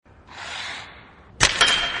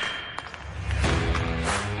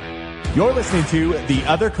You're listening to the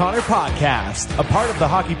Other Connor Podcast, a part of the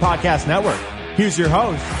Hockey Podcast Network. Here's your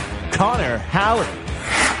host, Connor Halley.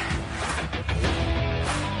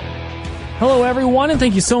 Hello, everyone, and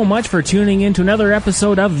thank you so much for tuning in to another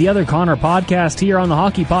episode of the Other Connor Podcast here on the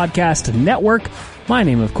Hockey Podcast Network. My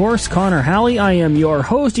name, of course, Connor Halley. I am your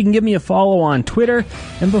host. You can give me a follow on Twitter.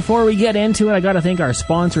 And before we get into it, I got to thank our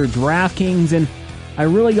sponsor, DraftKings, and I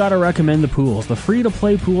really got to recommend the pools. The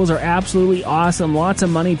free-to-play pools are absolutely awesome. Lots of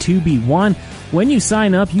money to be won. When you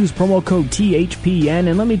sign up, use promo code THPN,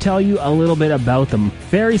 and let me tell you a little bit about them.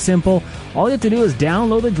 Very simple. All you have to do is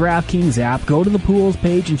download the DraftKings app, go to the pools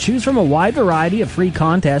page, and choose from a wide variety of free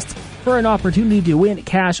contests for an opportunity to win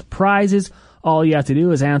cash prizes. All you have to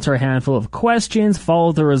do is answer a handful of questions,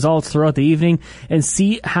 follow the results throughout the evening, and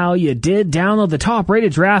see how you did. Download the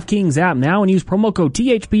top-rated DraftKings app now and use promo code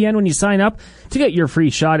THPN when you sign up to get your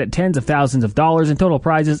free shot at tens of thousands of dollars in total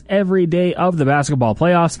prizes every day of the basketball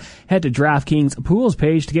playoffs. Head to DraftKings Pools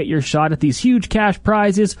page to get your shot at these huge cash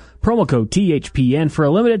prizes. Promo code THPN for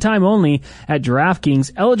a limited time only at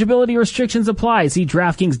DraftKings. Eligibility restrictions apply. See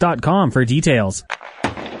DraftKings.com for details.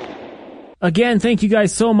 Again, thank you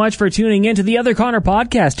guys so much for tuning in to the Other Connor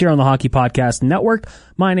Podcast here on the Hockey Podcast Network.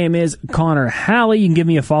 My name is Connor Halley. You can give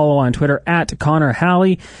me a follow on Twitter at Connor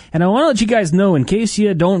Halley. And I want to let you guys know, in case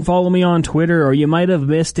you don't follow me on Twitter or you might have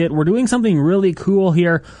missed it, we're doing something really cool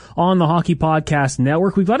here on the Hockey Podcast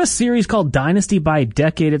Network. We've got a series called Dynasty by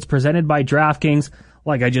Decade. It's presented by DraftKings.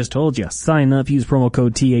 Like I just told you, sign up, use promo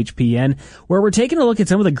code THPN, where we're taking a look at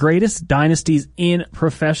some of the greatest dynasties in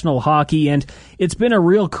professional hockey, and it's been a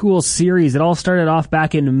real cool series. It all started off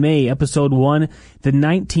back in May. Episode 1, the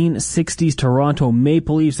 1960s Toronto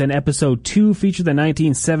Maple Leafs, and Episode 2 featured the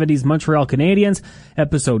 1970s Montreal Canadiens.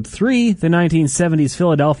 Episode 3, the 1970s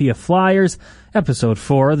Philadelphia Flyers. Episode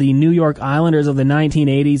 4, the New York Islanders of the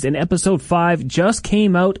 1980s, and Episode 5 just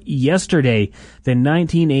came out yesterday, the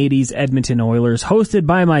 1980s Edmonton Oilers, hosted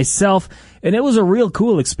by myself, and it was a real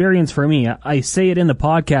cool experience for me. I say it in the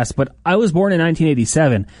podcast, but I was born in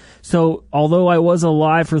 1987, so although I was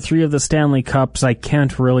alive for 3 of the Stanley Cups, I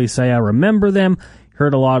can't really say I remember them.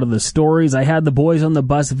 Heard a lot of the stories. I had the Boys on the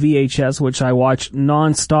Bus VHS, which I watched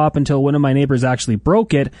nonstop until one of my neighbors actually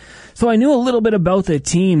broke it. So I knew a little bit about the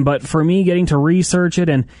team, but for me getting to research it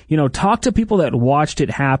and, talk to people that watched it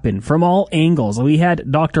happen from all angles. We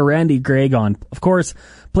had Dr. Randy Gregg on, of course,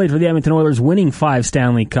 played for the Edmonton Oilers, winning 5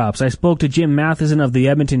 Stanley Cups. I spoke to Jim Matheson of the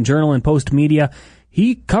Edmonton Journal and Post Media.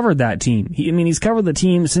 He covered that team. He's covered the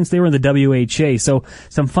team since they were in the WHA. So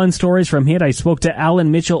some fun stories from him. I spoke to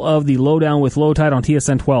Alan Mitchell of the Lowdown with Lowtide on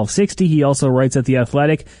TSN 1260. He also writes at The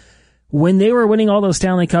Athletic. When they were winning all those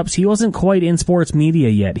Stanley Cups, he wasn't quite in sports media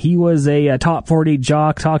yet. He was a top 40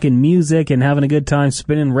 jock, talking music and having a good time,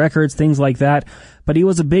 spinning records, things like that. But he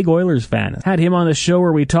was a big Oilers fan. Had him on the show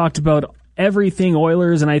where we talked about everything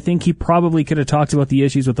Oilers, and I think he probably could have talked about the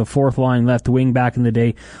issues with the fourth line left wing back in the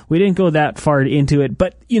day. We didn't go that far into it,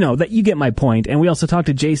 but that you get my point. And we also talked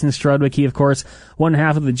to Jason Strudwick. He, of course, one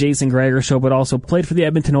half of the Jason Gregor Show, but also played for the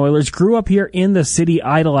Edmonton Oilers, grew up here in the city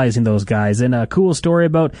idolizing those guys. And a cool story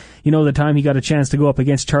about, the time he got a chance to go up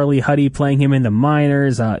against Charlie Huddy, playing him in the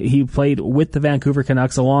minors. He played with the Vancouver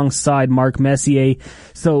Canucks alongside Mark Messier.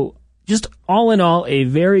 So just all in all, a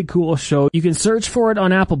very cool show. You can search for it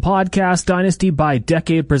on Apple Podcasts, Dynasty by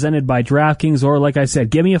Decade, presented by DraftKings, or like I said,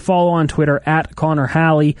 give me a follow on Twitter at Connor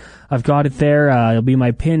Halley. I've got it there. It'll be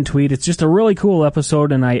my pinned tweet. It's just a really cool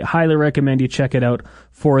episode, and I highly recommend you check it out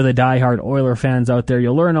for the diehard Oiler fans out there.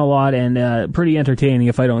 You'll learn a lot, and pretty entertaining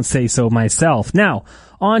if I don't say so myself. Now,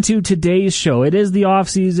 on to today's show. It is the off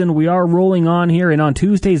season. We are rolling on here, and on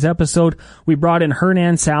Tuesday's episode, we brought in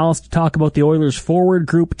Hernan Salas to talk about the Oilers forward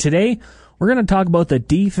group. Today, we're going to talk about the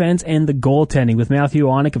defense and the goaltending with Matthew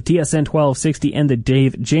Iwanyk of TSN 1260 and the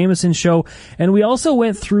Dave Jamieson Show. And we also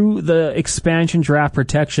went through the expansion draft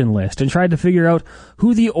protection list and tried to figure out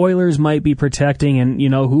who the Oilers might be protecting and,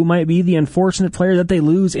 who might be the unfortunate player that they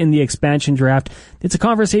lose in the expansion draft. It's a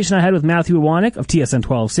conversation I had with Matthew Iwanyk of TSN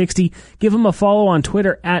 1260. Give him a follow on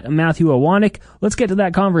Twitter at Matthew Iwanyk. Let's get to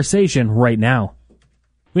that conversation right now.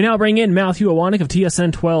 We now bring in Matthew Iwanyk of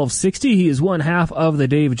TSN 1260. He is one half of the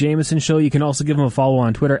Dave Jamieson Show. You can also give him a follow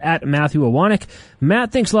on Twitter at Matthew Iwanyk.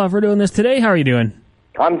 Matt, thanks a lot for doing this today. How are you doing?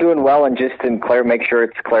 I'm doing well, and just to make sure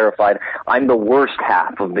it's clarified, I'm the worst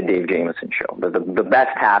half of the Dave Jamieson Show. The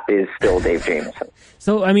best half is still Dave Jamieson.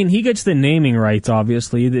 So, he gets the naming rights,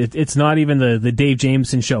 obviously. It's not even the Dave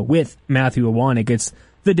Jamieson Show with Matthew Iwanyk. It's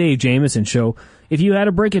the Dave Jamieson Show. If you had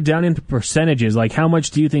to break it down into percentages, how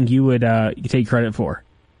much do you think you would take credit for?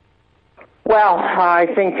 Well, I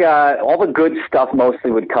think all the good stuff mostly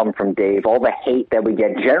would come from Dave. All the hate that we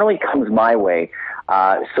get generally comes my way.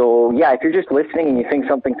 So, yeah, if you're just listening and you think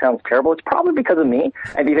something sounds terrible, it's probably because of me.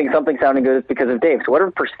 And if you think something sounding good, it's because of Dave. So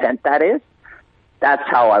whatever percent that is, that's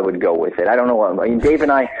how I would go with it. I don't know what, I mean, Dave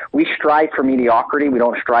and I, we strive for mediocrity. We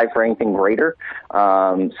don't strive for anything greater.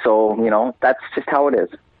 So, you know, that's just how it is.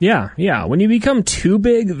 Yeah. When you become too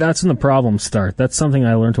big, that's when the problems start. That's something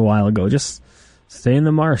I learned a while ago. Just stay in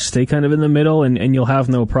the marsh, stay kind of in the middle, and you'll have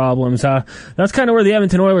no problems. That's kind of where the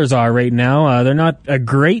Edmonton Oilers are right now. They're not a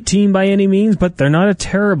great team by any means, but they're not a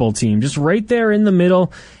terrible team. Just right there in the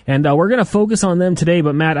middle, and we're going to focus on them today.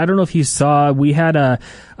 But Matt, I don't know if you saw, we had an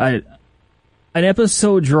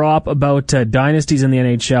episode drop about dynasties in the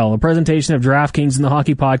NHL, a presentation of DraftKings and the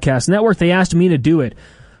Hockey Podcast Network. They asked me to do it,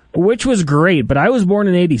 which was great, but I was born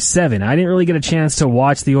in 87. I didn't really get a chance to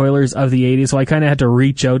watch the Oilers of the 80s, so I kind of had to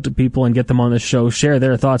reach out to people and get them on the show, share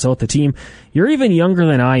their thoughts about the team. You're even younger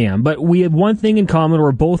than I am, but we had one thing in common.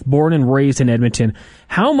 We're both born and raised in Edmonton.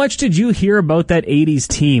 How much did you hear about that 80s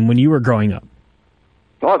team when you were growing up?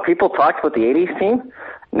 Well, people talked about the 80s team?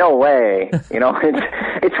 No way. You know,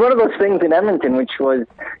 it's one of those things in Edmonton, which was,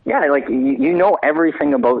 yeah, like, you know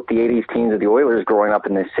everything about the 80s teams of the Oilers growing up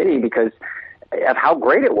in this city because of how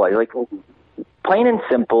great it was. Like, plain and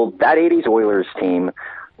simple, that 80s Oilers team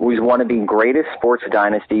was one of the greatest sports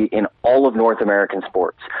dynasty in all of North American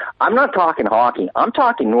sports. I'm not talking hockey. I'm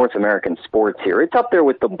talking North American sports here. It's up there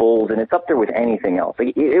with the Bulls, and it's up there with anything else.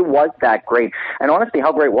 Like, it was that great. And honestly,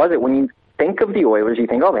 how great was it? When you think of the Oilers, you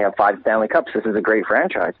think, oh, they have 5 Stanley Cups. This is a great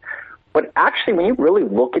franchise. But actually, when you really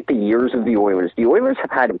look at the years of the Oilers have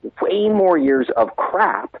had way more years of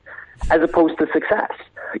crap as opposed to success.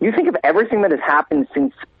 You think of everything that has happened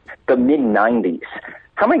since the mid-'90s.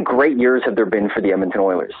 How many great years have there been for the Edmonton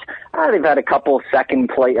Oilers? They've had a couple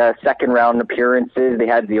second-round appearances. They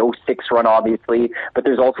had the 2006 run, obviously, but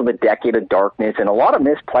there's also the decade of darkness and a lot of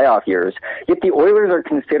missed playoff years. Yet the Oilers are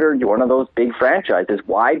considered one of those big franchises.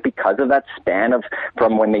 Why? Because of that span of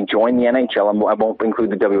from when they joined the NHL, and I won't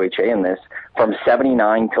include the WHA in this, from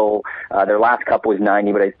 79 till their last cup was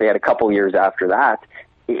 90, but they had a couple years after that.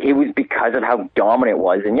 It was because of how dominant it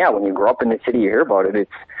was. And yeah, when you grow up in the city, you hear about it.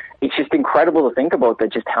 It's just incredible to think about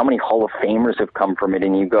that, just how many Hall of Famers have come from it.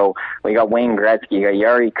 And you go, well, you got Wayne Gretzky, you got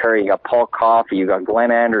Jari Kurri, you got Paul Coffey, you got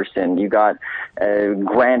Glenn Anderson, you got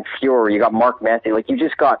Grant Fuhrer, you got Mark Messier. Like, you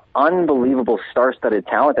just got unbelievable star-studded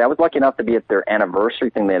talent. I was lucky enough to be at their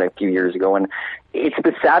anniversary thing they had a few years ago. And it's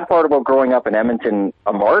the sad part about growing up in Edmonton,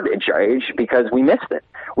 a mortgage age, because we missed it.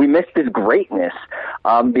 We missed this greatness.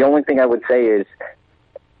 The only thing I would say is,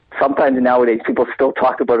 sometimes nowadays people still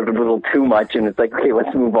talk about it a little too much, and it's like, okay,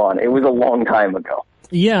 let's move on. It was a long time ago.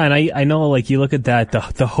 Yeah, and I know, like, you look at that,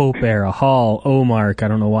 the Hope era, Hall, Omark, I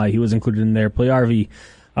don't know why he was included in there, Playarvi,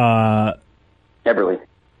 Eberle,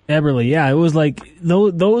 yeah, it was like,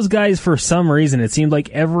 those guys, for some reason, it seemed like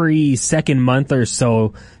every second month or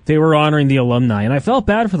so, they were honoring the alumni, and I felt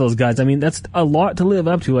bad for those guys. I mean, that's a lot to live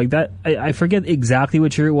up to, like that, I forget exactly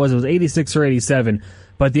which year it was 86 or 87,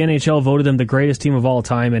 but the NHL voted them the greatest team of all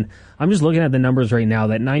time, and I'm just looking at the numbers right now.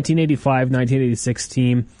 That 1985-1986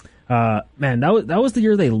 team, man, that was the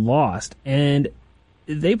year they lost, and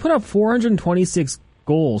they put up 426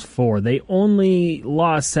 goals They only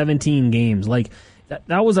lost 17 games. Like,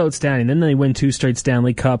 that was outstanding. Then they win 2 straight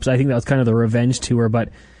Stanley Cups. I think that was kind of the revenge tour, but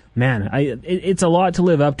man, it's a lot to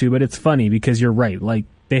live up to, but it's funny because you're right. Like,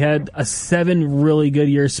 they had a 7 really good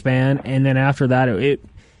year span, and then after that, a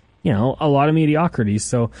lot of mediocrity.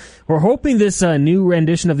 So we're hoping this new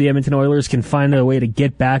rendition of the Edmonton Oilers can find a way to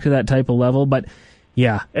get back to that type of level. But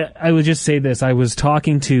yeah, I would just say this. I was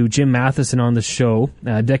talking to Jim Matheson on the show,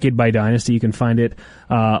 Decade by Dynasty. You can find it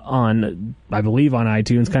on, I believe, on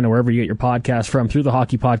iTunes, kind of wherever you get your podcast from, through the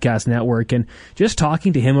Hockey Podcast Network. And just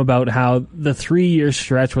talking to him about how the 3-year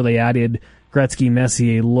stretch where they added Gretzky,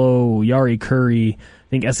 Messier, Lowe, Jari Kurri, I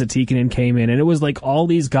think Esa Tikkanen came in, and it was like all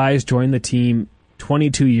these guys joined the team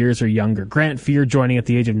 22 years or younger. Grant Fuhrer joining at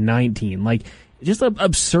the age of 19. Like, just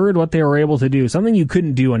absurd what they were able to do. Something you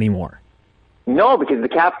couldn't do anymore. No, because the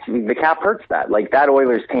cap hurts that. Like, that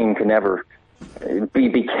Oilers team can never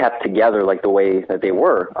be kept together like the way that they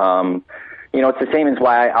were. It's the same as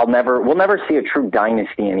why we'll never see a true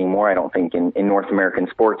dynasty anymore, I don't think, in North American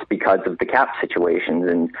sports because of the cap situations.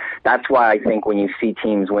 And that's why I think when you see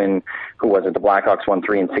teams win, who was it, the Blackhawks won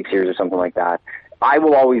 3 in 6 years or something like that, I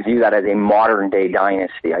will always view that as a modern-day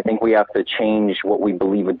dynasty. I think we have to change what we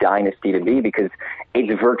believe a dynasty to be because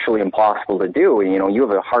it's virtually impossible to do. And, you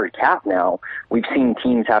have a hard cap now. We've seen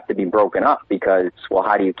teams have to be broken up because, well,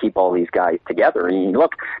 how do you keep all these guys together? And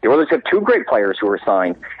look, the Oilers have 2 great players who are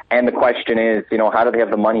signed, and the question is, how do they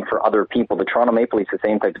have the money for other people? The Toronto Maple Leafs, the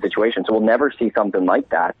same type of situation. So we'll never see something like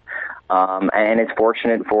that. And it's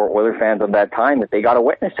fortunate for Oiler fans of that time that they got to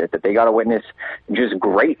witness it, that they got to witness just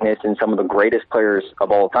greatness in some of the greatest players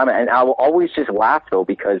of all time. And I will always just laugh, though,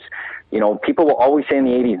 because, people will always say in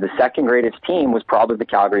the 80s, the second greatest team was probably the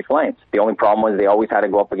Calgary Flames. The only problem was they always had to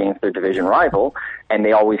go up against their division rival, and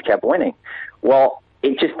they always kept winning. Well,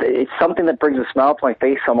 it's something that brings a smile to my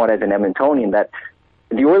face somewhat as an Edmontonian, that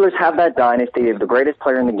the Oilers have that dynasty. They have the greatest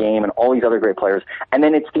player in the game and all these other great players. And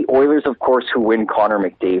then it's the Oilers, of course, who win Connor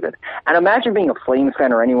McDavid. And imagine being a Flames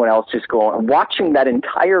fan or anyone else just going and watching that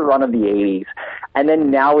entire run of the 80s. And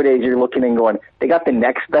then nowadays you're looking and going, they got the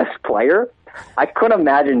next best player? I couldn't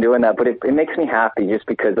imagine doing that, but it makes me happy just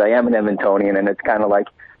because I am an Edmontonian, and it's kind of like,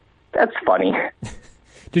 that's funny.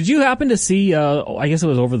 Did you happen to see, I guess it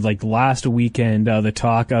was over last weekend, the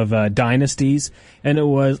talk of dynasties, and it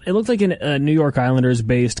looked like a New York Islanders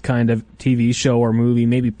based kind of TV show or movie,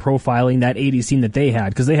 maybe profiling that 80s team that they had,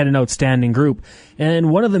 because they had an outstanding group. And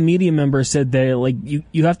one of the media members said that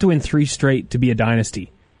you have to win 3 straight to be a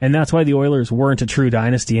dynasty. And that's why the Oilers weren't a true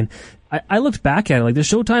dynasty. And I looked back at it, the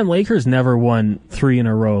Showtime Lakers never won 3 in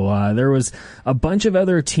a row. There was a bunch of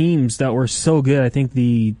other teams that were so good. I think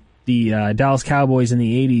the Dallas Cowboys in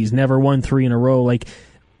the 80s never won 3 in a row. I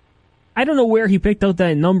don't know where he picked out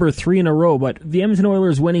that number 3 in a row, but the Edmonton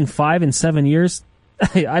Oilers winning 5 in 7 years,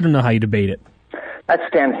 I don't know how you debate it. That's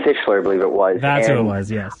Stan Fischler, I believe it was. That's who it was,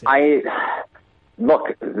 yes.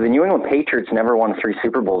 Look, the New England Patriots never won 3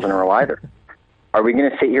 Super Bowls in a row either. Are we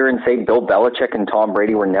going to sit here and say Bill Belichick and Tom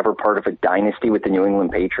Brady were never part of a dynasty with the New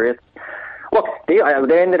England Patriots? Look, they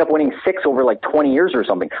ended up winning 6 over 20 years or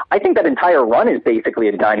something. I think that entire run is basically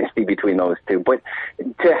a dynasty between those two. But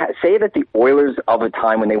to say that the Oilers of a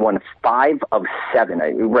time when they won 5 of 7,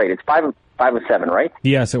 right? It's 5 of 7, right?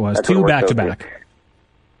 Yes, it was. That's 2 back-to-back.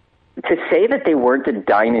 To say that they weren't a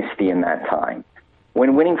dynasty in that time,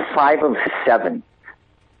 when winning 5 of 7,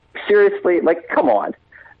 seriously, come on.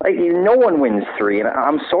 No one wins 3, and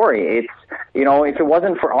I'm sorry. It's, if it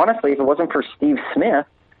wasn't for Steve Smith,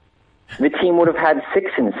 the team would have had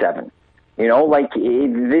 6 and 7. It's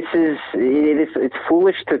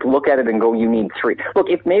foolish to look at it and go, you need 3. Look,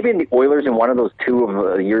 if maybe the Oilers in one of those 2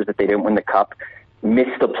 of the years that they didn't win the Cup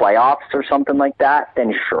missed the playoffs or something like that,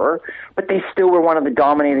 then sure. But they still were one of the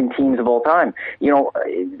dominating teams of all time. You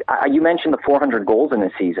mentioned the 400 goals in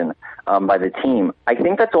the season by the team. I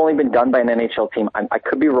think that's only been done by an NHL team. I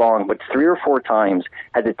could be wrong, but 3 or 4 times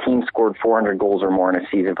has a team scored 400 goals or more in a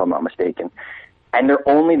season, if I'm not mistaken. And they're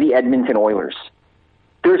only the Edmonton Oilers.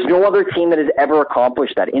 There's no other team that has ever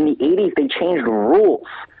accomplished that. In the 80s, they changed rules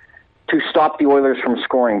to stop the Oilers from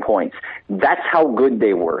scoring points. That's how good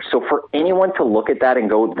they were. So for anyone to look at that and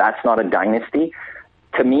go, that's not a dynasty,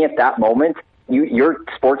 to me at that moment, your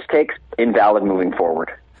sports take's invalid moving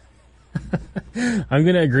forward. I'm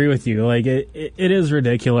going to agree with you. It is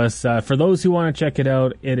ridiculous. For those who want to check it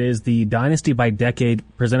out, it is the Dynasty by Decade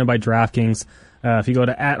presented by DraftKings. If you go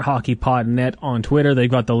to @HockeyPodNet on Twitter, they've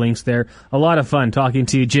got the links there. A lot of fun talking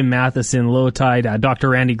to Jim Matheson, Low Tide, Dr.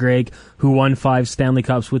 Randy Gregg, who won 5 Stanley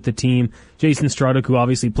Cups with the team, Jason Strudwick, who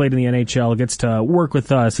obviously played in the NHL, gets to work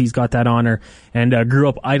with us. He's got that honor and grew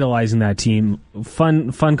up idolizing that team.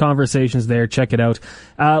 Fun conversations there. Check it out.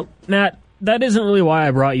 Matt, that isn't really why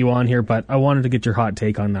I brought you on here, but I wanted to get your hot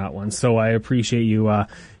take on that one. So I appreciate you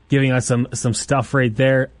giving us some stuff right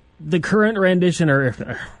there. The current rendition, or I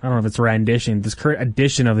don't know if it's rendition, this current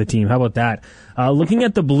edition of the team, how about that? Looking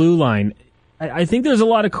at the blue line, I think there's a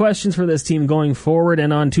lot of questions for this team going forward,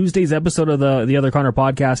 and on Tuesday's episode of the Other Connor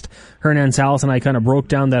podcast, Hernan Salas and I kind of broke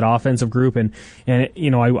down that offensive group, and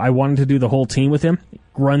I wanted to do the whole team with him,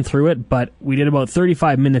 run through it, but we did about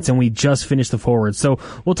 35 minutes and we just finished the forwards. So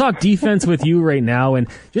we'll talk defense with you right now, and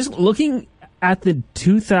just looking at the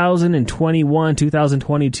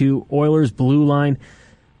 2021-2022 Oilers blue line.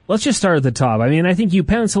 Let's just start at the top. I mean, I think you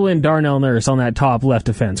pencil in Darnell Nurse on that top left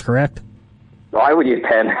defense, correct? Why would you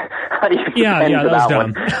pen? How do you pen that for was that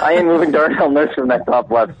dumb. one? I ain't moving Darnell Nurse from that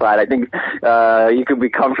top left side. I think you could be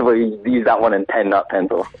comfortably use that one in pen, not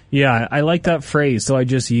pencil. Yeah, I like that phrase, so I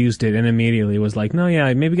just used it and immediately was like, no,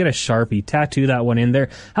 yeah, maybe get a Sharpie, tattoo that one in there.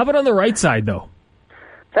 How about on the right side, though?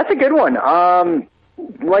 That's a good one.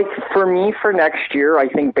 For me, for next year, I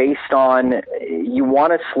think based on you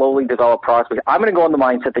want to slowly develop prospects. I'm going to go on the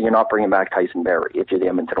mindset that you're not bringing back Tyson Barrie if you're the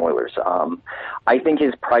Edmonton Oilers. I think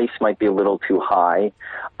his price might be a little too high,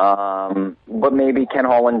 but maybe Ken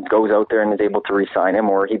Holland goes out there and is able to re-sign him,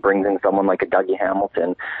 or he brings in someone like a Dougie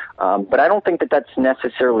Hamilton. But I don't think that that's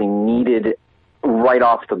necessarily needed right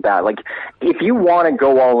off the bat. Like, if you want to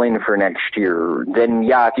go all in for next year, then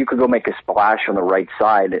yeah, if you could go make a splash on the right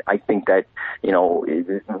side, I think that, you know,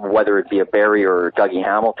 whether it be a Barrie or Dougie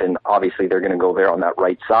Hamilton, obviously they're going to go there on that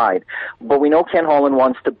right side. But we know Ken Holland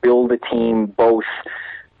wants to build a team both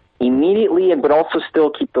immediately, but also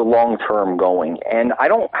still keep the long term going. And I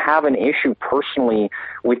don't have an issue personally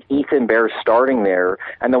with Ethan Bear starting there,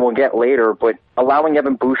 and then we'll get later, but allowing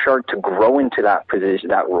Evan Bouchard to grow into that position,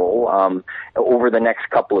 that role, over the next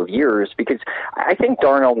couple of years, because I think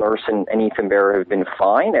Darnell Nurse and Ethan Bear have been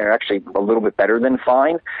fine. They're actually a little bit better than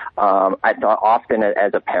fine, often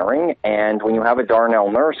as a pairing. And when you have a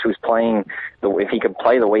Darnell Nurse who's playing, if he could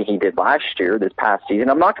play the way he did last year, this past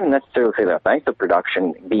season, I'm not going to necessarily say that thanks to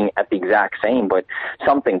production being at the exact same, but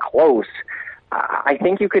something close, I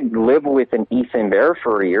think you could live with an Ethan Bear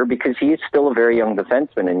for a year, because he is still a very young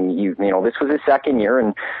defenseman, and you know, this was his second year,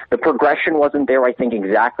 and the progression wasn't there, I think,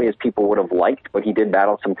 exactly as people would have liked, but he did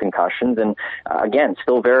battle some concussions, and again,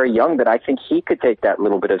 still very young, but I think he could take that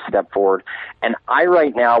little bit of step forward, and I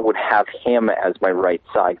right now would have him as my right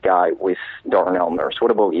side guy with Darnell Nurse.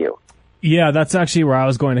 What about you? Yeah, that's actually where I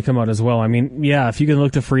was going to come out as well. I mean, yeah, if you can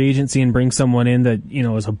look to free agency and bring someone in that, you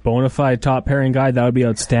know, is a bona fide top pairing guy, that would be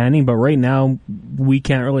outstanding. But right now, we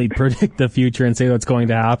can't really predict the future and say what's going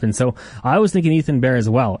to happen. So I was thinking Ethan Bear as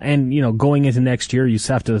well. And, you know, going into next year, you just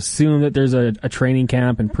have to assume that there's a training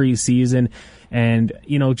camp and preseason, and,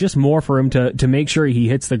 you know, just more for him to make sure he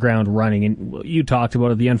hits the ground running. And you talked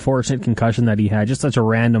about it, the unfortunate concussion that he had, just such a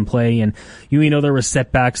random play. And you know, there were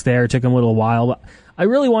setbacks there. It took him a little while, but I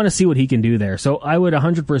really want to see what he can do there. So I would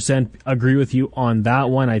 100% agree with you on that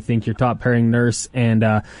one. I think your top pairing Nurse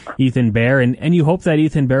and Ethan Bear. And you hope that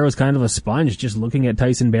Ethan Bear was kind of a sponge, just looking at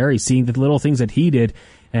Tyson Barrie, seeing the little things that he did,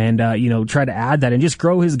 and, you know, try to add that and just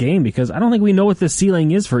grow his game, because I don't think we know what the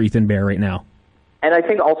ceiling is for Ethan Bear right now. And I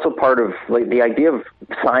think also part of like the idea of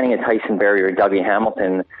signing a Tyson Barrie or Dougie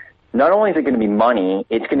Hamilton, not only is it going to be money,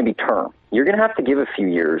 it's going to be term. You're going to have to give a few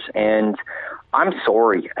years, and I'm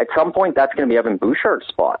sorry, at some point that's going to be Evan Bouchard's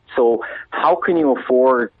spot. So how can you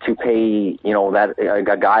afford to pay, you know, that a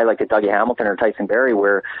guy like a Dougie Hamilton or Tyson Barrie,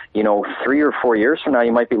 where, you know, 3 or 4 years from now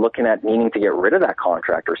you might be looking at needing to get rid of that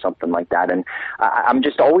contract or something like that. And I'm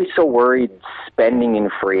just always so worried spending in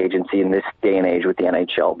free agency in this day and age with the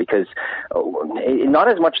NHL, because not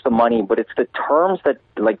as much the money, but it's the terms that,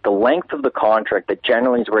 like the length of the contract, that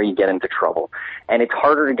generally is where you get into trouble. And it's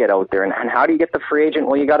harder to get out there. And how do you get the free agent?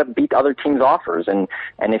 Well, you got to beat other teams' offers. And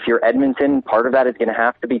if you're Edmonton, part of that is going to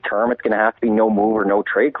have to be term. It's going to have to be no move or no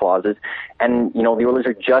trade clauses. And, you know, the Oilers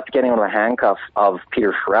are just getting on the handcuff of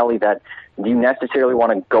Peter Chiarelli, that do you necessarily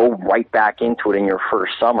want to go right back into it in your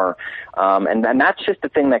first summer? And that's just the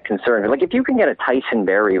thing that concerns me. Like, if you can get a Tyson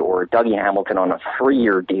Barrie or a Dougie Hamilton on a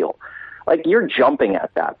 3-year deal, like, you're jumping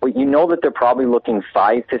at that. But you know that they're probably looking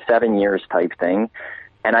 5 to 7 years type thing.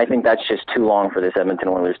 And I think that's just too long for this Edmonton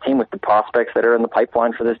Oilers team with the prospects that are in the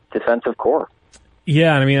pipeline for this defensive core.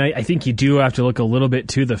 Yeah, and I mean, I think you do have to look a little bit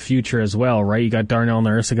to the future as well, right? You got Darnell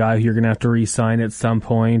Nurse, a guy who you're going to have to re-sign at some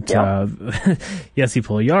point. Yeah. Jesse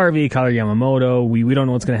Puljujarvi, Kailer Yamamoto. We don't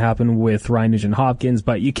know what's going to happen with Ryan Nugent-Hopkins,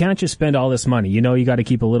 but you can't just spend all this money. You know, you got to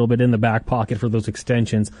keep a little bit in the back pocket for those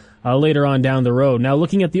extensions later on down the road. Now,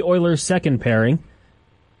 looking at the Oilers' second pairing,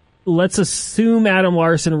 let's assume Adam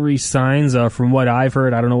Larsson resigns. From what I've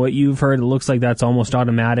heard, I don't know what you've heard, it looks like that's almost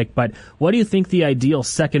automatic. But what do you think the ideal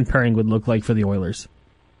second pairing would look like for the Oilers?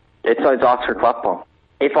 It's Oscar Klefbom.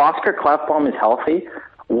 If Oscar Klefbom is healthy,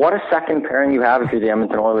 what a second pairing you have if you're the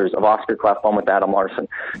Edmonton Oilers, of Oscar Klefbom with Adam Larsson.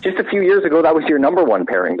 Just a few years ago, that was your number one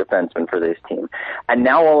pairing defenseman for this team. And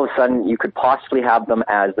now all of a sudden, you could possibly have them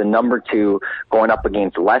as the number two, going up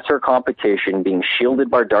against lesser competition, being shielded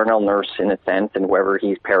by Darnell Nurse in a sense, and whoever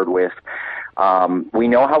he's paired with. We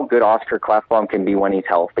know how good Oscar Klefbom can be when he's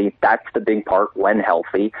healthy. That's the big part, when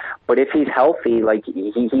healthy. But if he's healthy, like,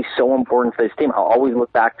 he's so important for this team. I'll always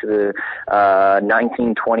look back to the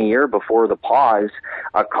 19-20 year before the pause.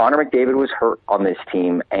 Connor McDavid was hurt on this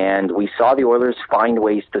team, and we saw the Oilers find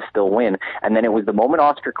ways to still win. And then it was the moment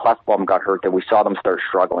Oscar Klefbom got hurt that we saw them start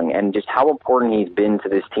struggling. And just how important he's been to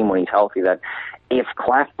this team when he's healthy, that if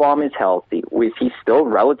Klefbom is healthy, he's still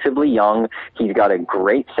relatively young, he's got a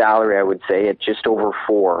great salary, I would say, at just over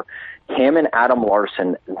 $4. Him and Adam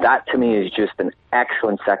Larsson, that to me is just an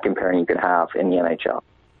excellent second pairing you could have in the NHL.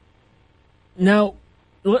 Now,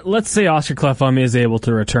 let's say Oscar Klefbom is able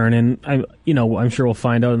to return, and I'm sure we'll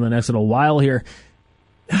find out in the next little while here.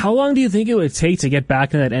 How long do you think it would take to get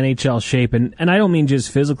back in that NHL shape? And I don't mean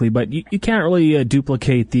just physically, but you can't really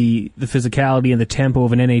duplicate the physicality and the tempo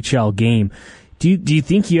of an NHL game. Do you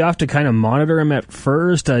think you have to kind of monitor him at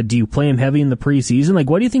first? Do you play him heavy in the preseason? Like,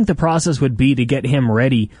 what do you think the process would be to get him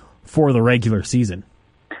ready for the regular season?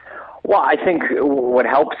 Well, I think what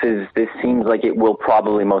helps is this seems like it will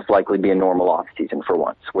probably most likely be a normal off season for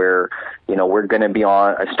once, where, we're going to be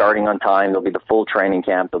starting on time. There'll be the full training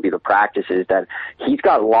camp. There'll be the practices that he's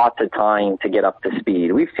got lots of time to get up to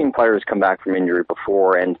speed. We've seen players come back from injury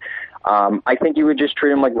before, and I think you would just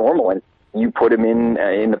treat him like normal. And you put him in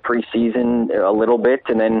the preseason a little bit,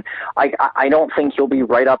 and then I don't think he'll be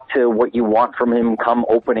right up to what you want from him come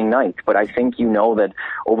opening night. But I think that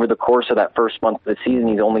over the course of that first month of the season,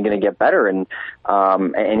 he's only going to get better, and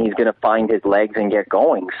he's going to find his legs and get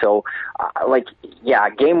going. So,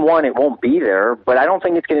 game one, it won't be there, but I don't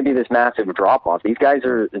think it's going to be this massive drop-off. These guys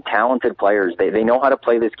are talented players. They know how to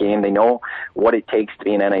play this game. They know what it takes to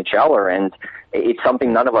be an NHLer, and it's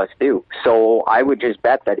something none of us do. So I would just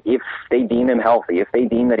bet that if they deem him healthy, if they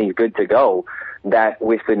deem that he's good to go, that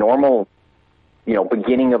with the normal,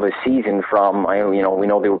 beginning of a season from, we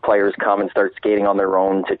know there were players come and start skating on their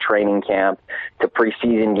own to training camp to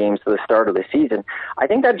preseason games to the start of the season. I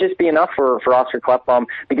think that'd just be enough for Oscar Klefbom,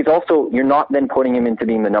 because also you're not then putting him into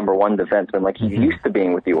being the number one defenseman like he's used to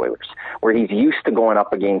being with the Oilers, where he's used to going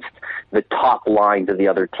up against the top lines of the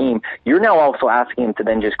other team. You're now also asking him to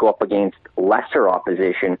then just go up against lesser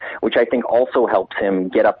opposition, which I think also helps him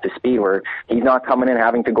get up to speed, where he's not coming in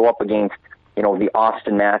having to go up against the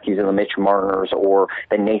Austin Matthews and the Mitch Marners or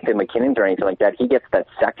the Nathan McKinnons or anything like that. He gets that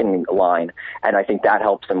second line, and I think that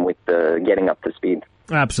helps him with the getting up to speed.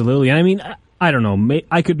 Absolutely. I mean, I don't know.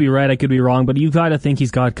 I could be right, I could be wrong, but you've got to think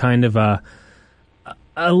he's got kind of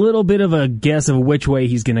a little bit of a guess of which way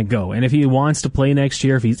he's going to go. And if he wants to play next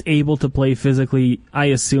year, if he's able to play physically, I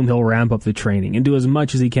assume he'll ramp up the training and do as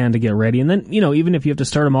much as he can to get ready. And then, even if you have to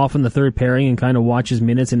start him off in the third pairing and kind of watch his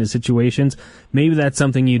minutes and his situations, maybe that's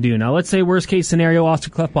something you do. Now, let's say worst case scenario,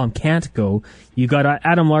 Oscar Klefbom can't go. You've got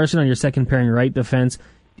Adam Larsson on your second pairing right defense.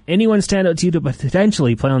 Anyone stand out to you to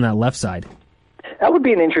potentially play on that left side? That would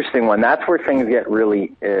be an interesting one. That's where things get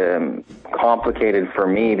really complicated for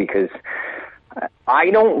me, because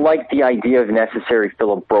I don't like the idea of necessary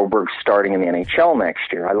Philip Broberg starting in the NHL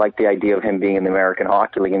next year. I like the idea of him being in the American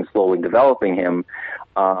Hockey League and slowly developing him.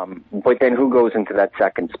 But then who goes into that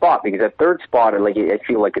second spot? Because that third spot, I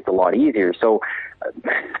feel like it's a lot easier. So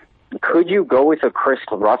could you go with a Chris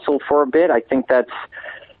Russell for a bit? I think that's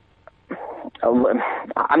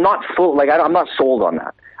I'm not sold on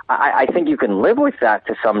that. I think you can live with that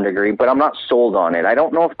to some degree, but I'm not sold on it. I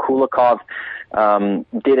don't know if Kulikov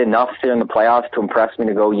did enough in the playoffs to impress me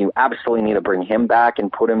to go, you absolutely need to bring him back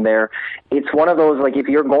and put him there. It's one of those, if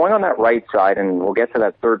you're going on that right side, and we'll get to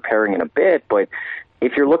that third pairing in a bit, but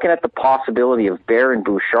if you're looking at the possibility of Bear and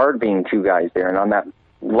Bouchard being two guys there, and on that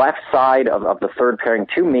left side of the third pairing,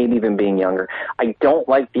 too, maybe even being younger, I don't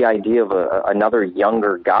like the idea of another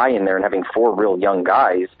younger guy in there and having four real young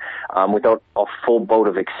guys without a full boat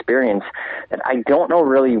of experience. And I don't know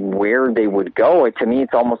really where they would go. To me,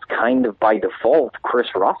 it's almost kind of by default Chris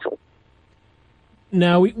Russell.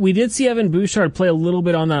 Now, we did see Evan Bouchard play a little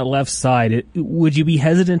bit on that left side. Would you be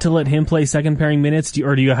hesitant to let him play second pairing minutes,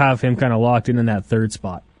 or do you have him kind of locked in that third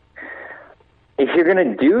spot? If you're going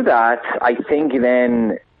to do that, I think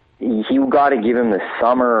then you got to give him the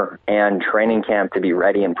summer and training camp to be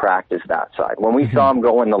ready and practice that side. When we saw him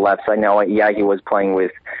go in the left side, now, he was playing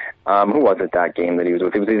with, who was it that game that he was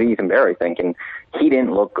with? It was Ethan Bear, I think, and he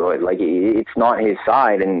didn't look good. It's not his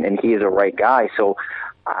side, and he is a right guy. So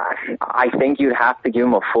I think you'd have to give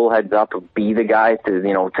him a full heads up of be the guy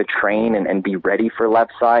to train and be ready for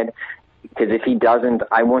left side. Because if he doesn't,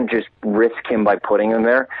 I wouldn't just risk him by putting him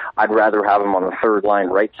there. I'd rather have him on the third line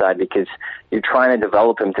right side, because you're trying to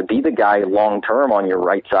develop him to be the guy long term on your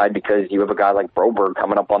right side, because you have a guy like Broberg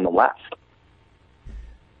coming up on the left.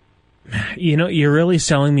 You're really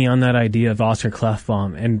selling me on that idea of Oscar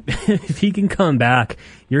Klefbom, and if he can come back,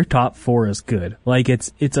 your top four is good.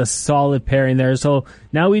 It's a solid pairing there. So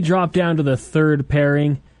now we drop down to the third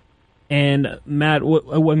pairing. And Matt,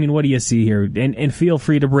 what do you see here? And feel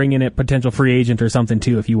free to bring in a potential free agent or something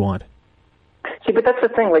too if you want. See, but that's the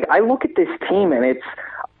thing. I look at this team, and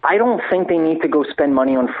I don't think they need to go spend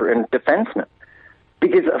money on defensemen,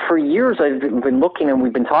 because for years I've been looking, and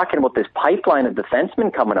we've been talking about this pipeline of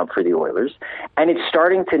defensemen coming up for the Oilers, and it's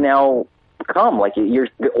starting to now come. Like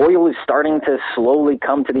the oil is starting to slowly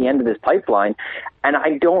come to the end of this pipeline. And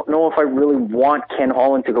I don't know if I really want Ken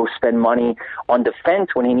Holland to go spend money on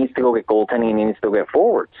defense when he needs to go get goaltending and he needs to go get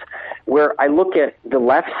forwards. Where I look at the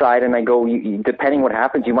left side and I go, depending what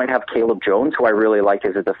happens, you might have Caleb Jones, who I really like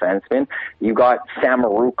as a defenseman. You got Sam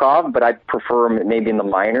Marukov, but I prefer him maybe in the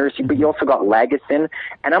minors. But you also got Lagesson.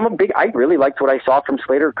 And I really liked what I saw from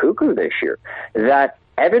Slater Cuckoo this year. That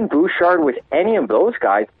Evan Bouchard with any of those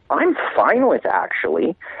guys, I'm fine with,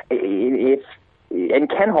 actually. And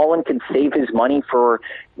Ken Holland can save his money for,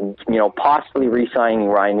 possibly re-signing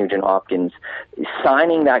Ryan Nugent-Hopkins,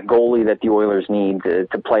 signing that goalie that the Oilers need to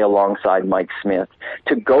play alongside Mike Smith,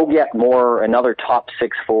 to go get another top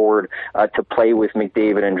six forward to play with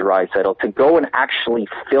McDavid and Draisaitl, to go and actually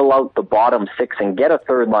fill out the bottom six and get a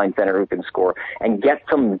third-line center who can score and get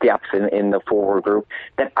some depth in the forward group.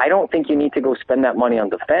 That I don't think you need to go spend that money on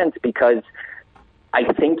defense, because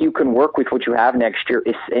I think you can work with what you have next year.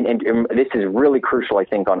 And this is really crucial, I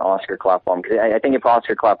think, on Oscar Klefbom. Because I think if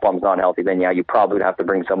Oscar Klefbom's not healthy, then, you probably would have to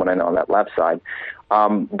bring someone in on that left side.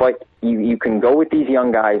 But you can go with these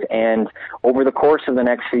young guys, and over the course of the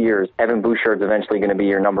next few years, Evan Bouchard's eventually going to be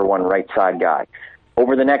your number one right side guy.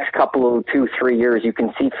 Over the next couple of 2-3 years, you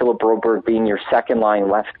can see Philip Broberg being your second-line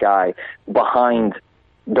left guy behind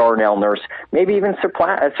Darnell Nurse, maybe even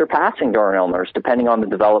surpassing Darnell Nurse, depending on the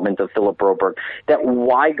development of Philip Broberg. That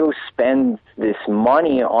why go spend this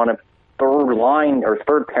money on a third line or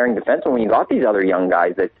third pairing defenseman when you got these other young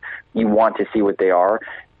guys that you want to see what they are,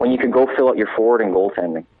 when you could go fill out your forward and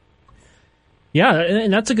goaltending? Yeah,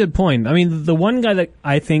 and that's a good point. I mean, the one guy that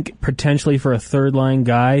I think potentially for a third line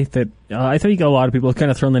guy that I think a lot of people have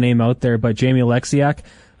kind of thrown the name out there, but Jamie Alexiak,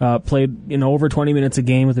 played over 20 minutes a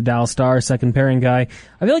game with the Dallas Stars, second pairing guy.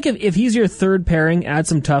 I feel like if he's your third pairing, add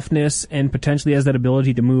some toughness and potentially has that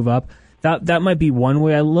ability to move up, that might be one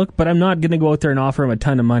way I look, but I'm not going to go out there and offer him a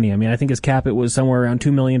ton of money. I mean, I think his cap it was somewhere around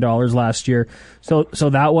 $2 million last year. So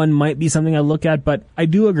that one might be something I look at, but I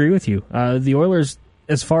do agree with you. The Oilers,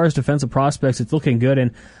 as far as defensive prospects, it's looking good.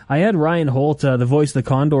 And I had Ryan Holt, the voice of the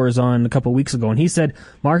Condors, on a couple weeks ago, and he said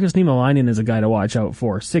Markus Niemelainen is a guy to watch out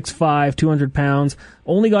for. 6'5", 200 pounds,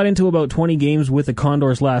 only got into about 20 games with the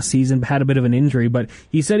Condors last season, had a bit of an injury, but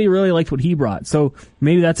he said he really liked what he brought. So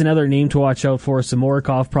maybe that's another name to watch out for.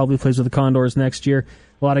 Samorikov probably plays with the Condors next year.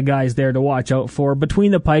 A lot of guys there to watch out for.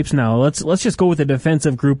 Between the pipes now, let's just go with the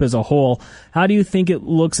defensive group as a whole. How do you think it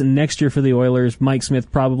looks next year for the Oilers? Mike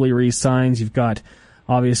Smith probably re-signs. You've got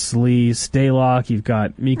obviously Stalock, you've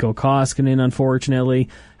got Mikko Koskinen, unfortunately.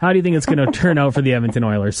 How do you think it's going to turn out for the Edmonton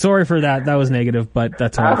Oilers? Sorry for that. That was negative, but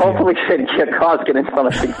that's how I feel. Hopefully we should get Koskinen on a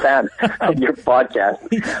big fan of your podcast.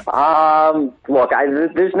 Look,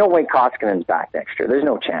 there's no way Koskinen's back next year. There's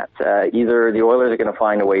no chance. Either the Oilers are going to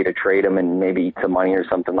find a way to trade him and maybe eat some money or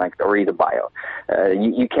something like that, or he's a buyout.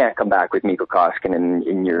 You can't come back with Mikko Koskinen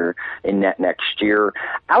in net next year.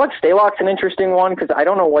 Alex Stalock's an interesting one because I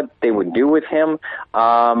don't know what they would do with him.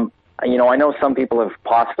 I know some people have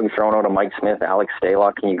possibly thrown out a Mike Smith, Alex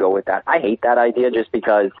Stalock. Can you go with that? I hate that idea just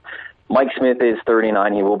because Mike Smith is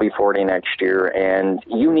 39. He will be 40 next year, and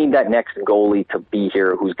you need that next goalie to be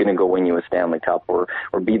here who's going to go win you a Stanley Cup or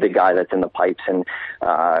be the guy that's in the pipes. And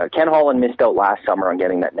Ken Holland missed out last summer on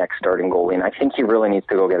getting that next starting goalie, and I think he really needs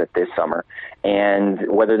to go get it this summer. And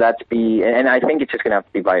whether that's and I think it's just going to have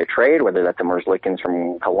to be by a trade, whether that's a Merzlikins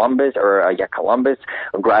from Columbus or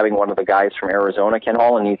grabbing one of the guys from Arizona. Ken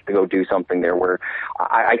Holland needs to go do something there where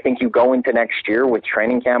I think you go into next year with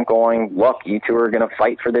training camp going, look, you two are going to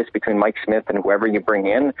fight for this between Mike Smith and whoever you bring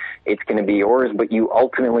in. It's going to be yours, but you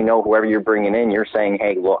ultimately know whoever you're bringing in, you're saying,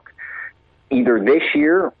 hey, look, either this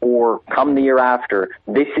year or come the year after,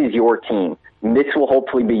 this is your team. This will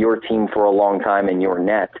hopefully be your team for a long time in your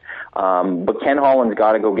net. But Ken Holland's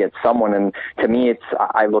got to go get someone. And to me,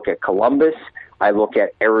 I look at Columbus, I look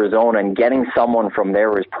at Arizona, and getting someone from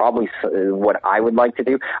there is probably what I would like to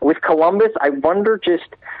do. With Columbus, I wonder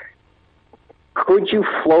could you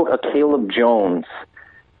float a Caleb Jones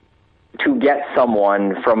to get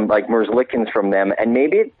someone from like Merzlikins from them? And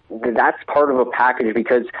maybe that's part of a package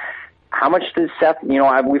because how much does Seth,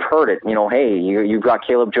 we've heard it, hey, you've got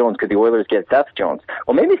Caleb Jones because the Oilers get Seth Jones.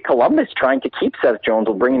 Well, maybe Columbus trying to keep Seth Jones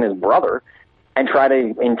will bring in his brother and try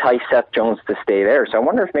to entice Seth Jones to stay there. So I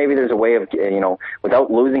wonder if maybe there's a way of,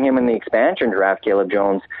 without losing him in the expansion draft, Caleb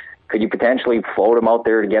Jones, could you potentially float him out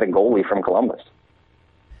there to get a goalie from Columbus?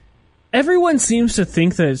 Everyone seems to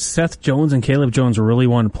think that Seth Jones and Caleb Jones really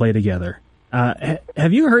want to play together.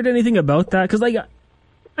 Have you heard anything about that? Because,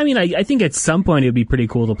 I think at some point it would be pretty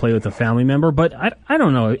cool to play with a family member, but I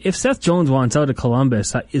don't know. If Seth Jones wants out of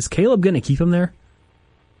Columbus, is Caleb going to keep him there?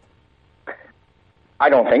 I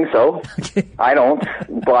don't think so. Okay. I don't.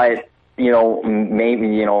 But,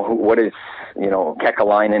 maybe, what does,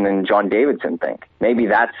 Kekalainen and John Davidson think? Maybe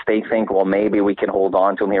they think, well, maybe we can hold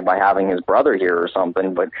on to him here by having his brother here or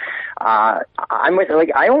something. But I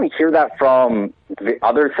only hear that from the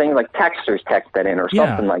other things, like texters text that in or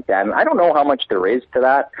something like that. And I don't know how much there is to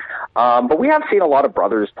that. But we have seen a lot of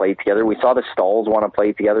brothers play together. We saw the Stalls want to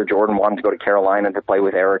play together. Jordan wanted to go to Carolina to play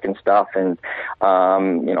with Eric and stuff. And,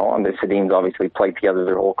 the Sedins obviously played together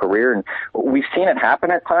their whole career. And we've seen it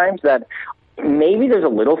happen at times that maybe there's a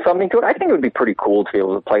little something to it. I think it would be pretty cool to be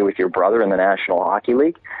able to play with your brother in the National Hockey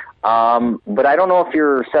League. But I don't know if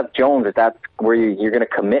you're Seth Jones, if that's where you're going to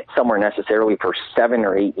commit somewhere necessarily for 7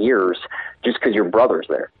 or 8 years just because your brother's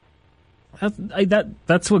there.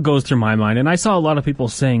 That's what goes through my mind. And I saw a lot of people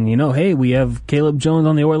saying, hey, we have Caleb Jones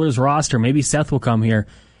on the Oilers roster. Maybe Seth will come here.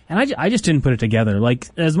 And I just didn't put it together. Like,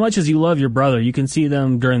 as much as you love your brother, you can see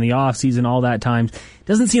them during the off season, all that time. It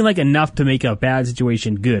doesn't seem like enough to make a bad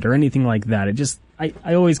situation good or anything like that.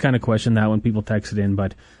 I always kind of question that when people text it in,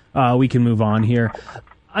 but we can move on here.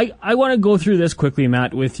 I want to go through this quickly,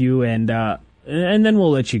 Matt, with you, and then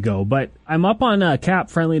we'll let you go. But I'm up on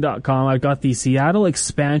capfriendly.com. I've got the Seattle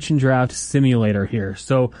Expansion Draft Simulator here.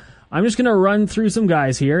 So I'm just going to run through some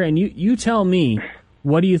guys here, and you tell me,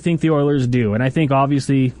 what do you think the Oilers do? And I think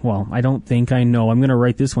obviously, I don't think I know. I'm going to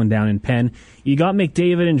write this one down in pen. You got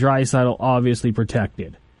McDavid and Draisaitl obviously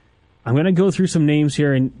protected. I'm going to go through some names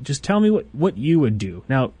here and just tell me what you would do.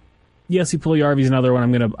 Now, Jesse Puljujarvi's another one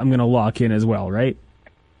I'm going to lock in as well, right?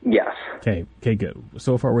 Yes. Okay, good.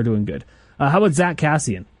 So far we're doing good. How about Zach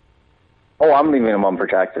Kassian? Oh, I'm leaving him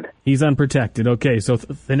unprotected. He's unprotected. Okay, so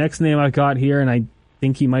the next name I've got here, and I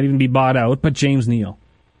think he might even be bought out, but James Neal.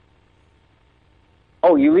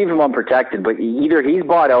 Oh, you leave him unprotected, but either he's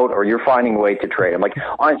bought out or you're finding a way to trade him. Like,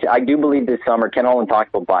 honestly, I do believe this summer, Ken Holland talked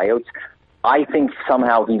about buyouts. I think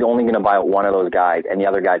somehow he's only going to buy out one of those guys, and the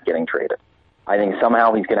other guy's getting traded. I think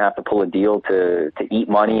somehow he's going to have to pull a deal to eat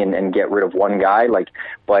money and get rid of one guy.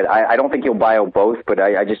 But I don't think he'll buy out both, but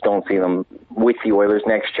I just don't see them with the Oilers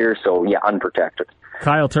next year. So, yeah, unprotected.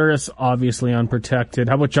 Kyle Turris, obviously unprotected.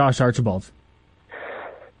 How about Josh Archibald?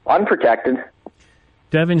 Unprotected.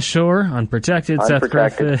 Devin Shore, unprotected. Seth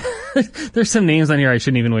Griffith. There's some names on here I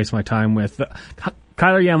shouldn't even waste my time with.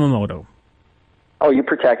 Kyler Yamamoto. Oh, you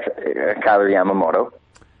protect Kyler Yamamoto.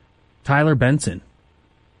 Tyler Benson.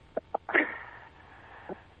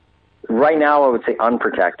 Right now, I would say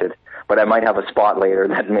unprotected, but I might have a spot later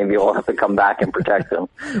that maybe I'll have to come back and protect him.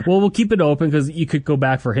 Well, we'll keep it open because you could go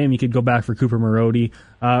back for him. You could go back for Cooper Marody.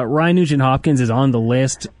 Ryan Nugent-Hopkins is on the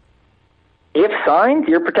list. If signed,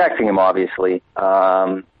 you're protecting him, obviously.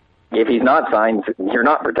 If he's not signed, you're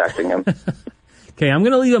not protecting him. Okay, I'm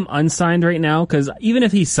going to leave him unsigned right now because even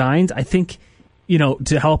if he signs, I think,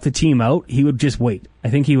 to help the team out, he would just wait. I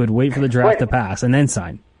think he would wait for the draft to pass and then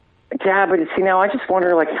sign. Yeah, but see, now I just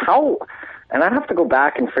wonder, how, and I'd have to go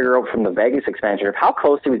back and figure out from the Vegas expansion, how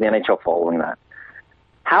closely was the NHL following that?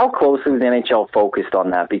 How closely was the NHL focused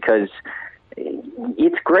on that? Because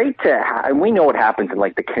it's great and we know what happens in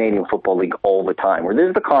the Canadian Football League all the time, where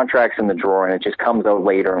there's the contracts in the drawer and it just comes out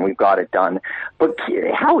later and we've got it done. But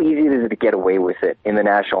how easy is it to get away with it in the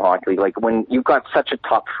National Hockey League, when you've got such a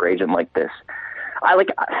tough free agent like this?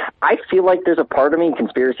 I feel like there's a part of me,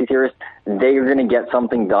 conspiracy theorists, they are going to get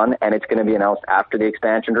something done and it's going to be announced after the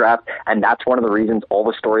expansion draft, and that's one of the reasons all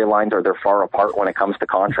the storylines they're far apart when it comes to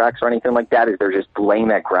contracts or anything like that, is they're just laying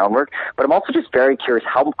that groundwork. But I'm also just very curious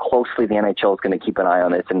how closely the NHL is going to keep an eye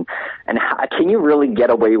on this, and how, can you really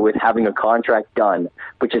get away with having a contract done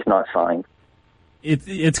but just not signed?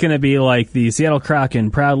 It's going to be like the Seattle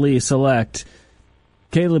Kraken proudly select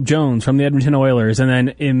Caleb Jones from the Edmonton Oilers, and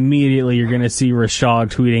then immediately you're going to see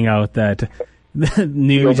Rashad tweeting out that the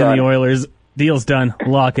news and the Oilers deal's done,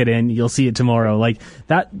 lock it in, you'll see it tomorrow.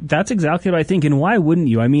 That's exactly what I think, and why wouldn't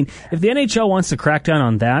you? I mean, if the NHL wants to crack down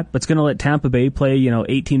on that, but it's going to let Tampa Bay play,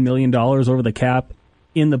 $18 million over the cap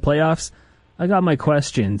in the playoffs, I got my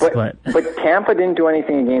questions. But Tampa didn't do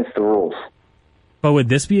anything against the rules. But would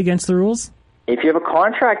this be against the rules? If you have a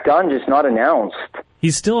contract done, just not announced.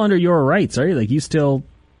 He's still under your rights, right? You still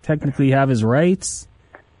technically have his rights?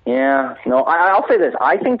 Yeah. No, I'll say this.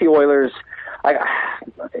 I think the Oilers,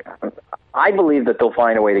 I believe that they'll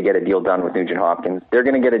find a way to get a deal done with Nugent Hopkins. They're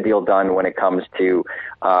going to get a deal done when it comes to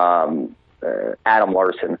Adam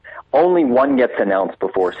Larson. Only one gets announced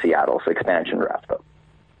before Seattle's expansion draft, though.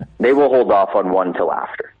 They will hold off on one till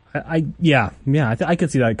after. I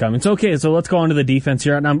could see that coming. It's okay, so let's go on to the defense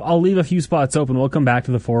here. And I'll leave a few spots open. We'll come back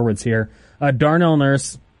to the forwards here. Darnell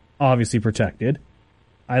Nurse, obviously protected.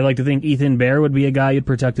 I like to think Ethan Bear would be a guy you'd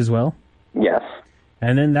protect as well. Yes.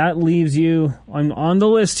 And then that leaves you on the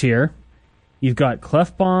list here. You've got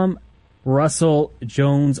Klefbom, Russell,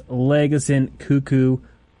 Jones, Legason, Cuckoo,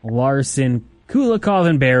 Larson, Kulikov,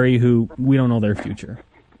 and Barry, who we don't know their future.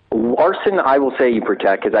 Larson, I will say you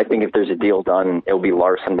protect, because I think if there's a deal done, it'll be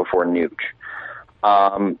Larson before Nuge.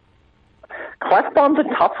 Klefbom's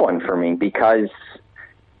a tough one for me, because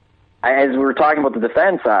as we were talking about the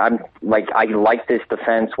defense, I like this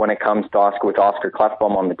defense when it comes to Oscar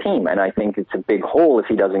Klefbom on the team, and I think it's a big hole if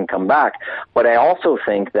he doesn't come back. But I also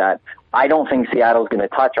think that I don't think Seattle's going to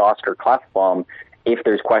touch Oscar Klefbom if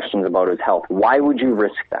there's questions about his health. Why would you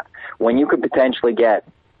risk that when you could potentially get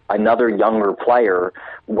another younger player,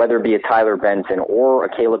 whether it be a Tyler Benson or a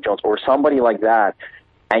Caleb Jones or somebody like that,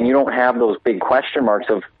 and you don't have those big question marks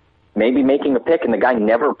of maybe making a pick and the guy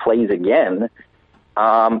never plays again?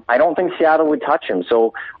 I don't think Seattle would touch him.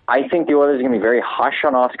 So I think the Oilers are going to be very hush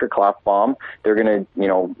on Oscar Klefbom. They're going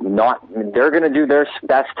to, they're going to do their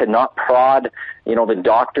best to not prod, the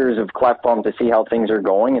doctors of Klefbom to see how things are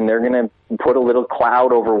going, and they're going to put a little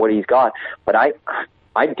cloud over what he's got. But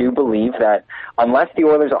I do believe that unless the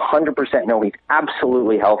Oilers 100% know he's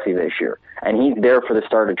absolutely healthy this year and he's there for the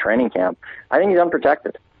start of training camp, I think he's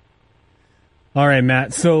unprotected. All right,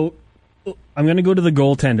 Matt. So I'm going to go to the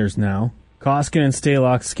goaltenders now. Koskinen,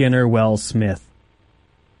 Stalock, Skinner, Wells, Smith.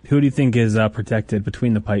 Who do you think is protected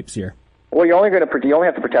between the pipes here? Well, you only have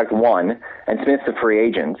to protect one, and Smith's a free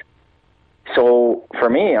agent. So for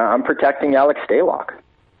me, I'm protecting Alex Stalock.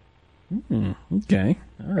 Okay.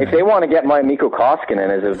 All right. If they want to get my Mikko Koskinen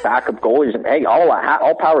as a backup goalie, hey,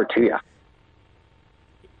 all power to you.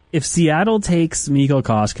 If Seattle takes Mikko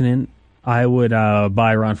Koskinen, I would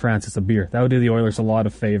buy Ron Francis a beer. That would do the Oilers a lot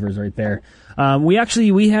of favors right there. We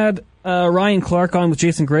had Ryan Clark on with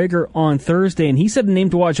Jason Greger on Thursday, and he said the name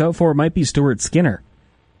to watch out for might be Stuart Skinner.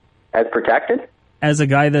 As protected? As a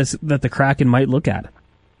guy that the Kraken might look at.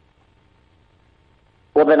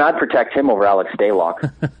 Well, then I'd protect him over Alex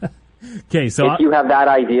Stalock. Okay, so if you have that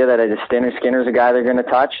idea that Skinner's a guy they're going to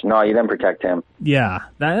touch, no, you then protect him. Yeah,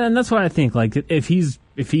 and that's what I think. Like if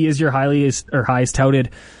he is your highest touted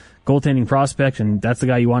goaltending prospect, and that's the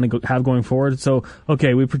guy you want to have going forward. So,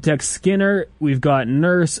 okay, we protect Skinner. We've got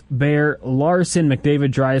Nurse, Bear, Larson,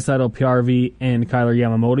 McDavid, Draisaitl, PRV, and Kyler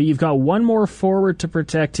Yamamoto. You've got one more forward to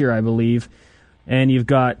protect here, I believe. And you've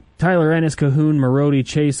got Tyler Ennis, Cahoon, Marody,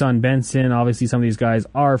 Chase on Benson. Obviously, some of these guys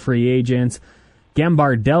are free agents.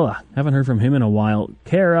 Gambardella, haven't heard from him in a while.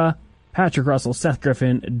 Kara, Patrick Russell, Seth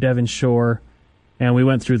Griffin, Devin Shore, and we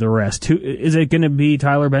went through the rest. Is it going to be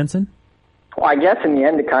Tyler Benson? Well, I guess in the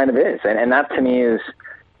end it kind of is. And that to me is,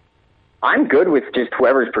 I'm good with just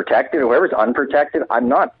whoever's protected. Whoever's unprotected, I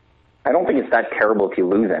don't think it's that terrible if you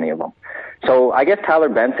lose any of them. So I guess Tyler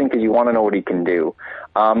Benson, because you want to know what he can do.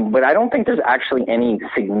 But I don't think there's actually any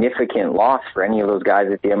significant loss for any of those guys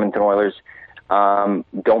if the Edmonton Oilers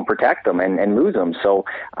don't protect them and lose them. So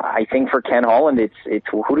I think for Ken Holland, it's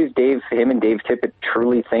who does him and Dave Tippett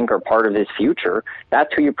truly think are part of his future?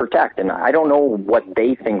 That's who you protect. And I don't know what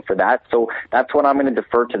they think for that. So that's what I'm going to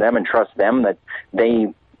defer to them and trust them that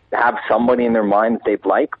they have somebody in their mind that they'd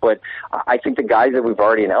like. But I think the guys that we've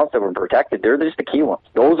already announced that were protected, they're just the key ones.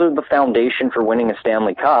 Those are the foundation for winning a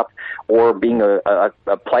Stanley Cup or being a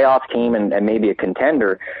playoff team and maybe a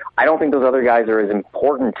contender. I don't think those other guys are as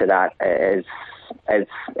important to that as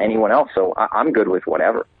anyone else. So I'm good with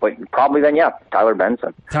whatever. But probably then, yeah, Tyler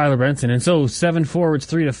Benson. Tyler Benson. And so 7 forwards,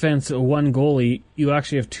 3 defense, 1 goalie. You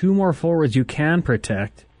actually have 2 more forwards you can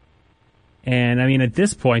protect. And, I mean, at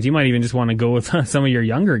this point, you might even just want to go with some of your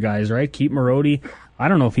younger guys, right? Keep Marody. I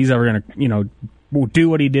don't know if he's ever going to, do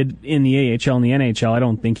what he did in the AHL and the NHL. I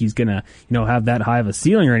don't think he's going to, have that high of a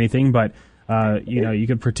ceiling or anything. But, you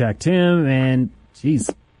could protect him. And, geez,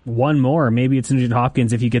 1 more. Maybe it's Nugent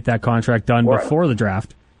Hopkins if you get that contract done before the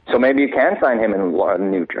draft. So maybe you can sign him in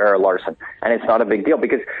Larson, and it's not a big deal.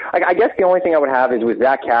 Because I guess the only thing I would have is with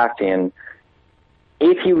Zach Kassian,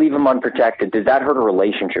 if you leave him unprotected, does that hurt a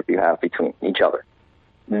relationship you have between each other?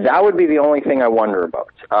 That would be the only thing I wonder about.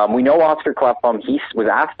 We know Oscar Klefbom, he was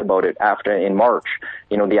asked about it in March,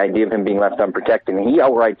 the idea of him being left unprotected, and he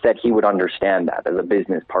outright said he would understand that as a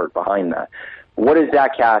business part behind that. What does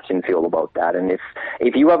Zach Kassian feel about that? And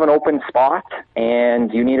if you have an open spot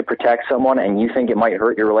and you need to protect someone and you think it might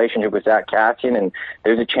hurt your relationship with Zach Kassian and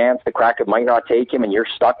there's a chance the Kraken might not take him and you're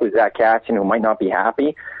stuck with Zach Kassian who might not be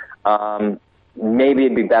happy, maybe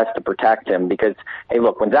it'd be best to protect him because, hey,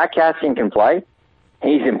 look, when Zach Kassian can play,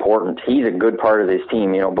 he's important. He's a good part of this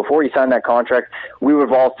team. Before he signed that contract, we would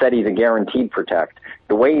have all said he's a guaranteed protect.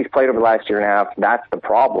 the way he's played over the last year and a half, that's the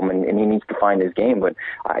problem, and he needs to find his game. But,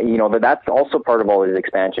 that's also part of all his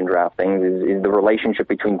expansion draft things is the relationship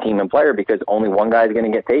between team and player, because only one guy is going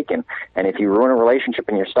to get taken. And if you ruin a relationship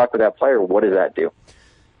and you're stuck with that player, what does that do?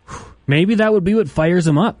 Maybe that would be what fires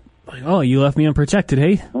him up. Like, oh, you left me unprotected,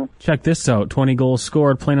 hey? Check this out. 20 goals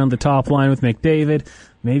scored, playing on the top line with McDavid.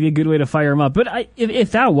 Maybe a good way to fire him up. But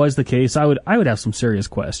if that was the case, I would have some serious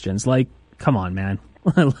questions. Like, come on, man.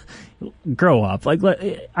 Grow up. Like,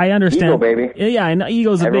 I understand. Ego, baby. Yeah, and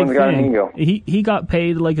ego's a big thing. Everyone's got an ego. He got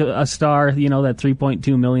paid like a star, that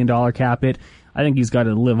 $3.2 million cap hit. I think he's got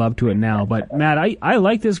to live up to it now. But, Matt, I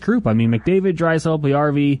like this group. I mean, McDavid, Draisaitl,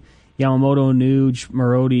 RV, Yamamoto, Nuge,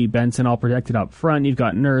 Marody, Benson all protected up front. You've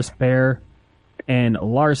got Nurse, Bear, and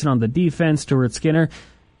Larson on the defense, Stuart Skinner.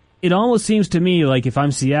 It almost seems to me like if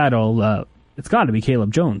I'm Seattle, it's got to be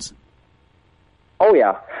Caleb Jones. Oh,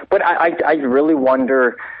 yeah. But I really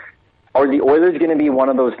wonder, are the Oilers going to be one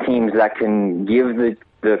of those teams that can give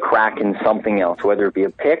the Kraken something else, whether it be a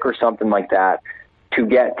pick or something like that, to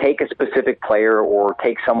take a specific player or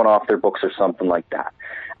take someone off their books or something like that?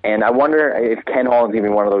 And I wonder if Ken Holland's going to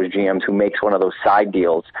be one of those GMs who makes one of those side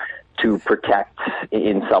deals to protect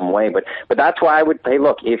in some way. But that's why I would say,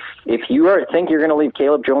 look, if you think you're going to leave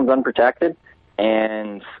Caleb Jones unprotected,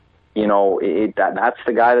 and that's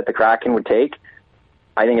the guy that the Kraken would take,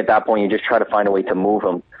 I think at that point you just try to find a way to move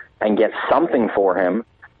him and get something for him,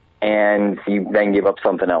 and you then give up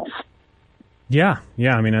something else. Yeah.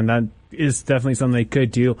 I mean, and that is definitely something they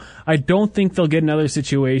could do. I don't think they'll get another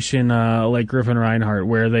situation like Griffin Reinhart,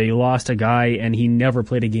 where they lost a guy and he never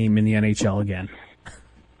played a game in the NHL again.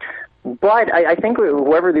 But I think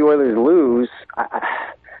whoever the Oilers lose,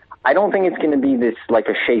 I don't think it's going to be this like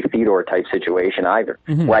a Shea Theodore type situation either,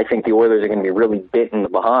 where I think the Oilers are going to be really bitten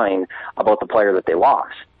behind about the player that they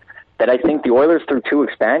lost. That I think the Oilers, through 2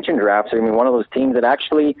 expansion drafts, are going to be one of those teams that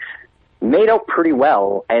actually made out pretty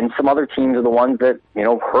well, and some other teams are the ones that,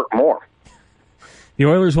 hurt more. The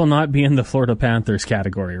Oilers will not be in the Florida Panthers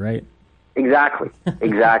category, right? Exactly.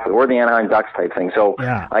 Or the Anaheim Ducks type thing. So,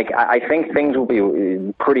 yeah. I think things will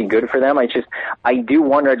be pretty good for them. I do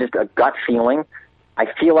wonder, just a gut feeling. I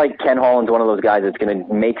feel like Ken Holland's one of those guys that's going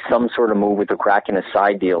to make some sort of move with the Kraken, a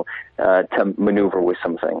side deal, to maneuver with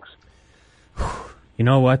some things. You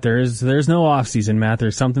know what? There's no offseason, Matt.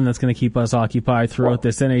 There's something that's going to keep us occupied throughout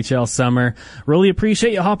this NHL summer. Really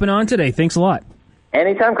appreciate you hopping on today. Thanks a lot.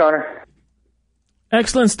 Anytime, Connor.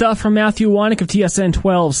 Excellent stuff from Matthew Iwanyk of TSN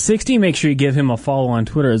 1260. Make sure you give him a follow on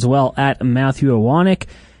Twitter as well, at Matthew Iwanyk.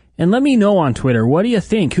 And let me know on Twitter, what do you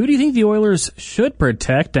think? Who do you think the Oilers should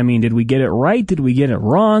protect? I mean, did we get it right? Did we get it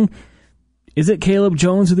wrong? Is it Caleb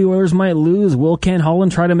Jones who the Oilers might lose? Will Ken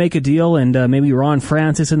Holland try to make a deal and maybe Ron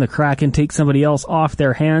Francis and the Kraken take somebody else off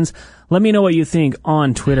their hands? Let me know what you think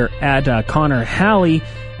on Twitter at Connor Halley.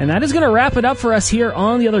 And that is going to wrap it up for us here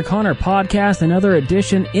on the Other Connor podcast. Another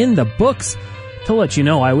edition in the books. To let you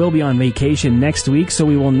know, I will be on vacation next week, so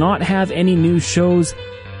we will not have any new shows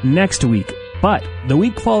next week. But the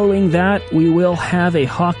week following that, we will have a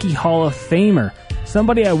Hockey Hall of Famer.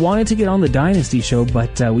 Somebody I wanted to get on the Dynasty show,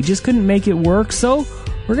 but we just couldn't make it work, so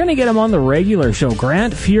we're going to get him on the regular show.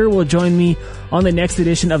 Grant Fuhr will join me on the next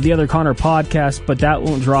edition of the Other Connor podcast, but that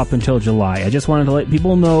won't drop until July. I just wanted to let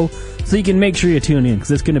people know so you can make sure you tune in, because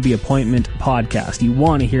it's going to be appointment podcast. You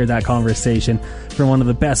want to hear that conversation from one of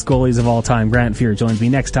the best goalies of all time. Grant Fuhr joins me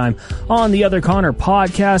next time on the Other Connor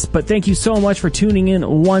podcast. But thank you so much for tuning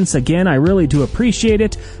in once again. I really do appreciate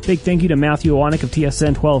it. Big thank you to Matthew Iwanyk of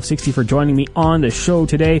TSN 1260 for joining me on the show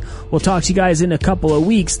today. We'll talk to you guys in a couple of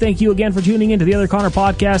weeks. Thank you again for tuning in to the Other Connor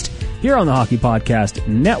podcast here on the Hockey Podcast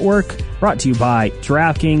Network, brought to you by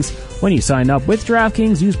DraftKings. When you sign up with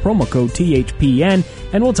DraftKings, use promo code THPN,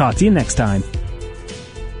 and we'll talk to you next time.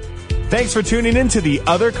 Thanks for tuning in to the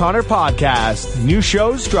Other Connor podcast. New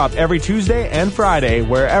shows drop every Tuesday and Friday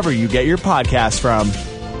wherever you get your podcasts from.